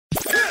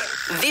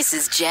This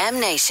is Jam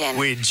Nation.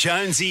 With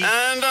Jonesy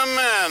and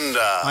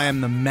Amanda. I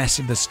am the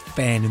massivest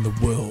fan in the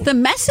world. The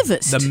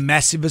massivest? The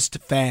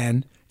massivest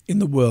fan in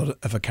the world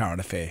of a current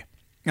affair.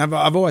 I've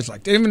always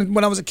liked it. Even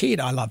when I was a kid,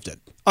 I loved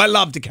it. I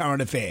loved a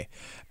current affair.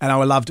 And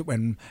I loved it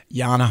when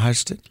Yana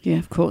hosted. Yeah,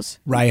 of course.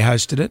 Ray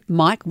hosted it.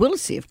 Mike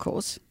Willesee, of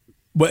course.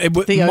 Well,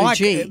 The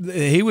Mike, OG.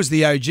 He was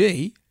the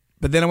OG,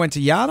 but then I went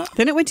to Yana.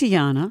 Then it went to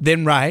Yana.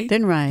 Then Ray.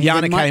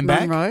 Yana then Mike came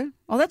back. Munro.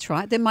 Oh, that's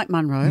right. Then Mike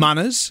Munro.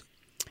 Munners.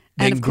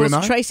 And then of course,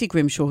 Grimmo. Tracy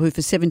Grimshaw, who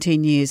for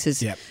 17 years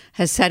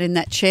has sat in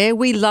that chair.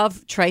 We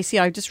love Tracy.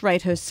 I just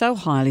rate her so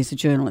highly as a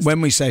journalist.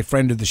 When we say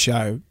friend of the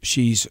show,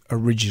 she's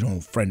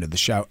original friend of the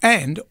show.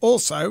 And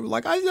also,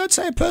 like I'd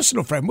say a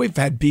personal friend. We've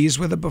had beers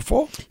with her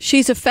before.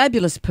 She's a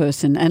fabulous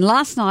person. And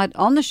last night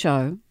on the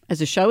show, as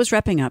the show was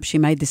wrapping up, she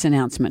made this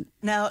announcement.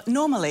 Now,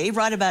 normally,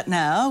 right about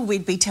now,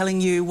 we'd be telling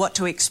you what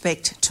to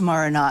expect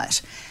tomorrow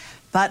night.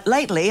 But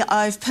lately,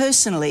 I've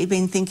personally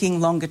been thinking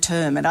longer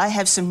term, and I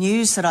have some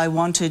news that I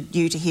wanted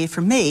you to hear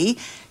from me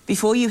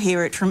before you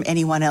hear it from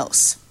anyone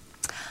else.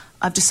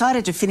 I've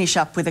decided to finish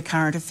up with a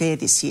current affair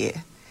this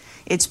year.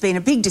 It's been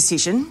a big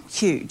decision,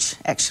 huge,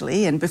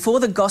 actually, and before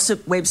the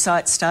gossip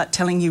websites start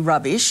telling you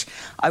rubbish,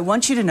 I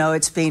want you to know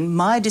it's been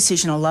my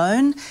decision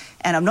alone,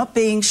 and I'm not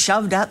being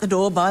shoved out the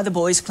door by the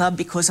boys' club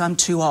because I'm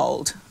too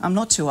old. I'm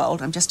not too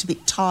old, I'm just a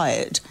bit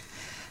tired.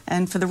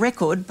 And for the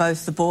record,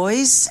 both the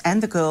boys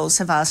and the girls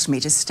have asked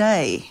me to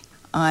stay.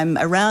 I'm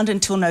around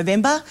until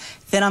November,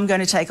 then I'm going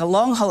to take a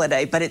long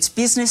holiday, but it's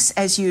business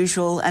as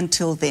usual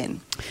until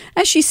then.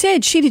 As she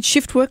said, she did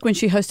shift work when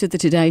she hosted the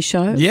Today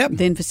Show. Yep.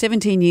 Then for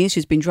 17 years,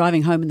 she's been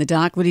driving home in the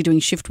dark, really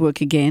doing shift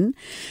work again.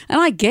 And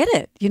I get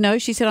it. You know,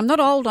 she said, I'm not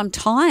old, I'm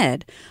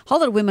tired. A whole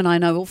lot of women I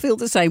know will feel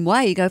the same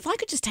way. You go, if I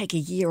could just take a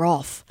year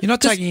off. You're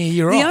not taking a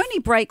year off. The only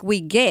break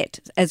we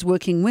get as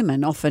working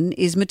women often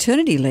is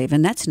maternity leave,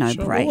 and that's no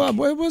break. Well,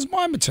 where was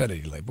my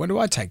maternity leave? When do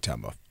I take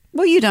time off?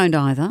 Well, you don't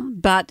either.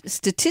 But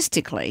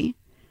statistically,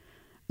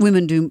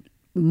 women do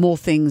more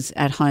things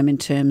at home in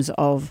terms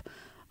of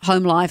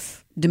home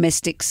life,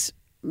 domestics,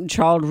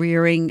 child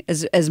rearing,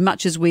 as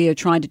much as we are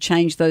trying to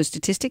change those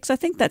statistics. I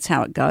think that's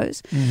how it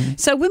goes. Mm-hmm.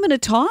 So women are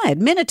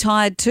tired. Men are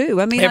tired too.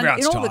 I mean,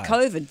 Everyone's in all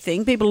tired. the COVID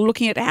thing, people are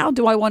looking at how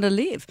do I want to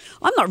live?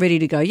 I'm not ready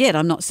to go yet.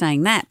 I'm not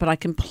saying that, but I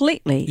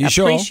completely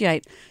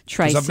appreciate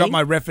Tracy. Because I've got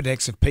my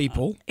Refidex of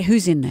people.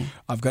 Who's in there?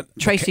 I've got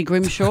Tracy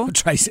Grimshaw.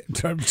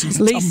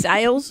 Lee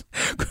Sales.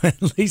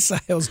 Lee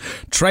Sales.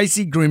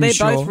 Tracy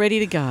Grimshaw. They're both ready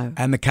to go.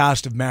 And the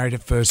cast of Married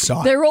at First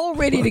Sight. They're all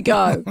ready to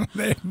go.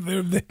 They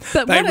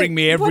ring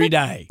me every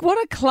day. What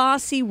a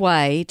classy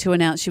way to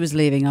announce she was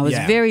leaving. I was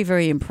very,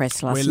 very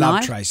impressed last night. We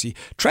love Tracy.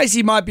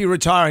 Tracy might be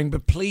retiring,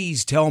 but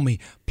please tell me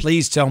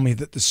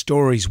that the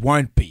stories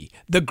won't be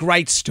the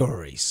great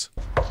stories.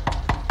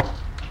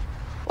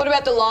 What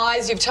about the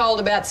lies you've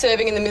told about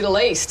serving in the Middle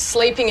East,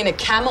 sleeping in a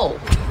camel?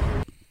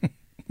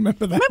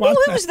 Remember that Who one?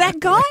 was that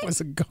guy? That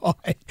was a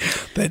guy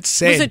that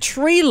said... It was a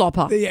tree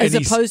lopper as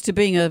opposed to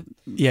being a...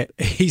 Yeah,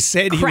 he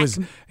said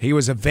he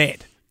was a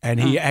vet and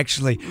he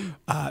actually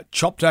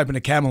chopped open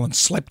a camel and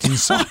slept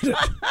inside it.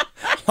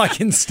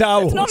 Like in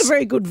Star Wars. It's not a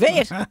very good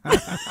vet. No,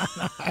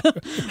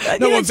 you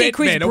don't see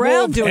Chris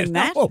Brown doing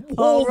that. A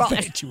war right.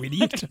 vet, you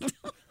idiot.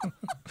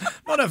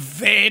 Not a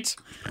vet.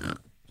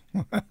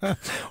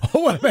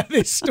 What about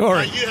this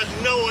story? You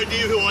have no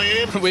idea who I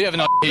am. We have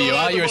no idea who you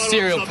are. You're a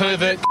serial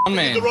pervert con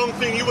man. The wrong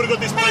thing. You would have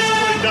got this place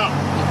cleaned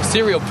up.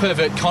 Serial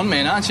pervert con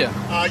man, aren't you?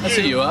 That's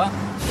who you are.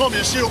 I'm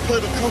a serial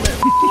pervert con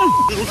man.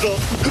 Little dog.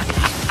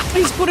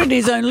 He's put it in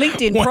his own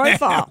LinkedIn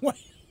profile.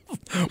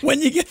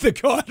 When you get the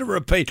guy to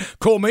repeat,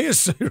 call me a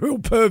serial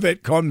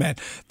pervert con man,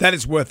 that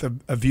is worth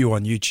a view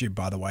on YouTube,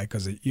 by the way,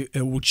 because it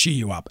will cheer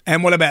you up.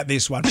 And what about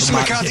this one? Mr.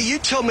 McCarthy, you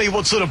tell me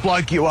what sort of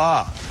bloke you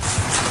are,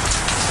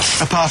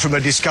 apart from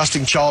a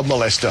disgusting child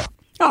molester.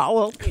 Oh,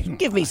 well,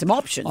 give me some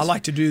options. I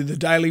like to do the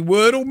daily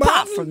Wordle, Martin.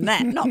 Apart from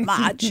that, not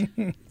much.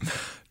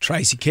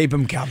 Tracy, keep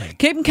them coming.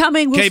 Keep them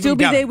coming. We'll still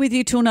be there with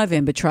you till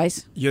November,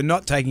 Trace. You're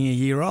not taking a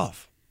year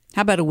off.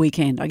 How about a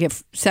weekend? I get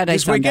Saturday,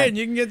 This Sunday. weekend,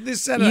 you can get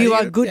this Saturday. You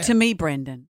are good to me, Brendan.